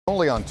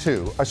Only on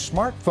 2, a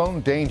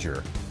smartphone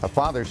danger. A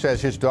father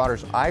says his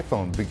daughter's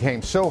iPhone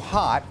became so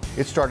hot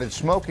it started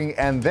smoking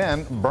and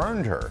then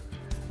burned her.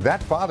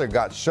 That father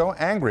got so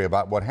angry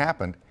about what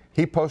happened,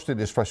 he posted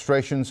his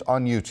frustrations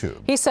on YouTube.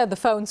 He said the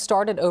phone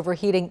started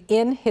overheating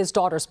in his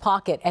daughter's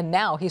pocket, and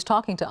now he's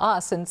talking to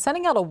us and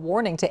sending out a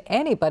warning to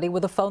anybody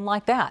with a phone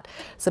like that.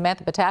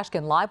 Samantha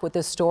Patashkin live with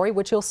this story,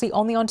 which you'll see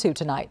only on 2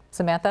 tonight.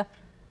 Samantha?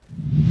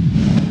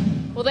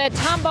 Well, that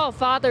Tomball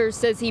father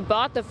says he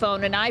bought the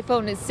phone, an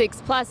iPhone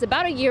 6 Plus,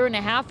 about 1.5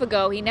 years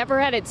ago. He never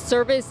had it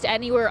serviced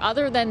anywhere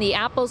other than the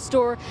Apple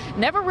Store.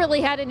 Never really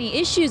had any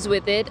issues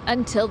with it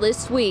until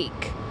this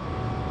week.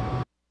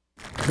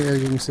 Here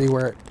you can see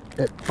where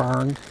it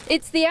burned.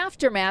 It's the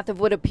aftermath of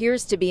what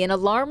appears to be an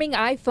alarming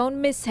iPhone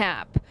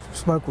mishap.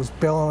 Smoke was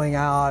billowing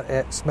out.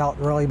 It smelled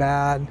really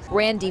bad.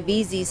 Randy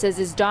Veazey says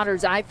his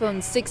daughter's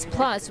iPhone 6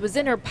 Plus was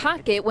in her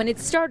pocket when it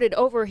started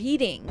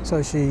overheating.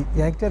 So she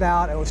yanked it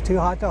out. It was too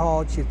hot to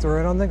hold. She threw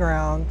it on the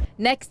ground.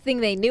 Next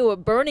thing they knew, a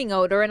burning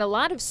odor and a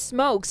lot of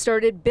smoke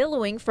started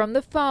billowing from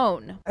the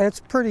phone. It's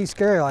pretty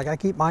scary. Like, I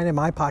keep mine in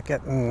my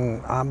pocket,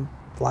 and I'm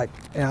like,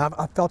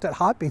 I've felt it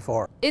hot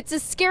before. It's a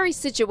scary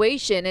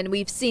situation, and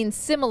we've seen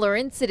similar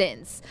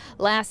incidents.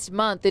 Last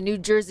month, a New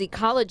Jersey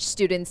college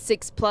student's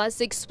 6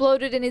 Plus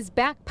exploded in his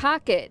back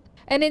pocket.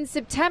 And in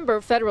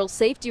September, federal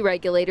safety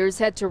regulators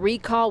had to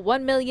recall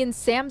 1 million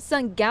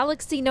Samsung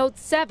Galaxy Note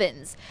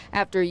 7s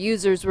after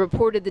users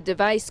reported the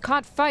device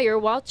caught fire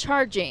while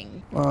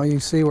charging. Well, you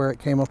see where it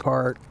came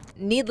apart.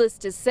 Needless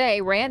to say,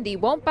 Randy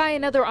won't buy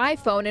another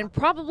iPhone and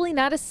probably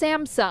not a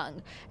Samsung.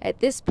 At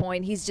this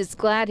point, he's just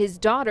glad his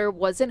daughter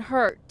wasn't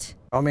hurt.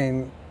 I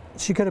mean,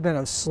 she could have been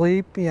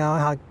asleep, you know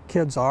how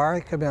kids are.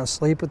 It could have been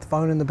asleep with the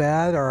phone in the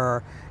bed,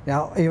 or, you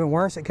know, even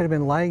worse, it could have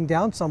been laying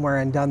down somewhere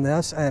and done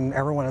this and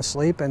everyone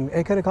asleep, and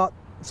it could have caught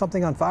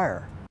something on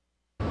fire.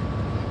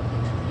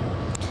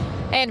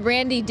 And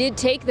Randy did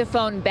take the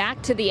phone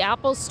back to the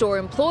Apple Store.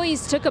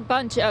 Employees took a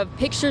bunch of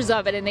pictures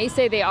of it, and they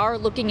say they are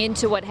looking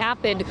into what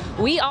happened.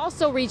 We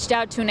also reached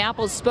out to an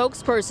Apple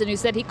spokesperson who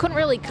said he couldn't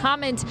really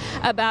comment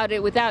about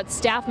it without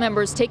staff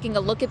members taking a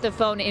look at the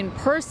phone in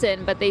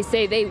person, but they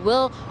say they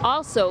will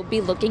also be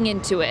looking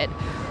into it.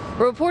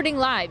 Reporting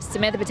live,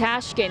 Samantha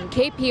Patashkin,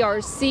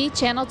 KPRC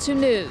Channel 2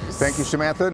 News. Thank you, Samantha.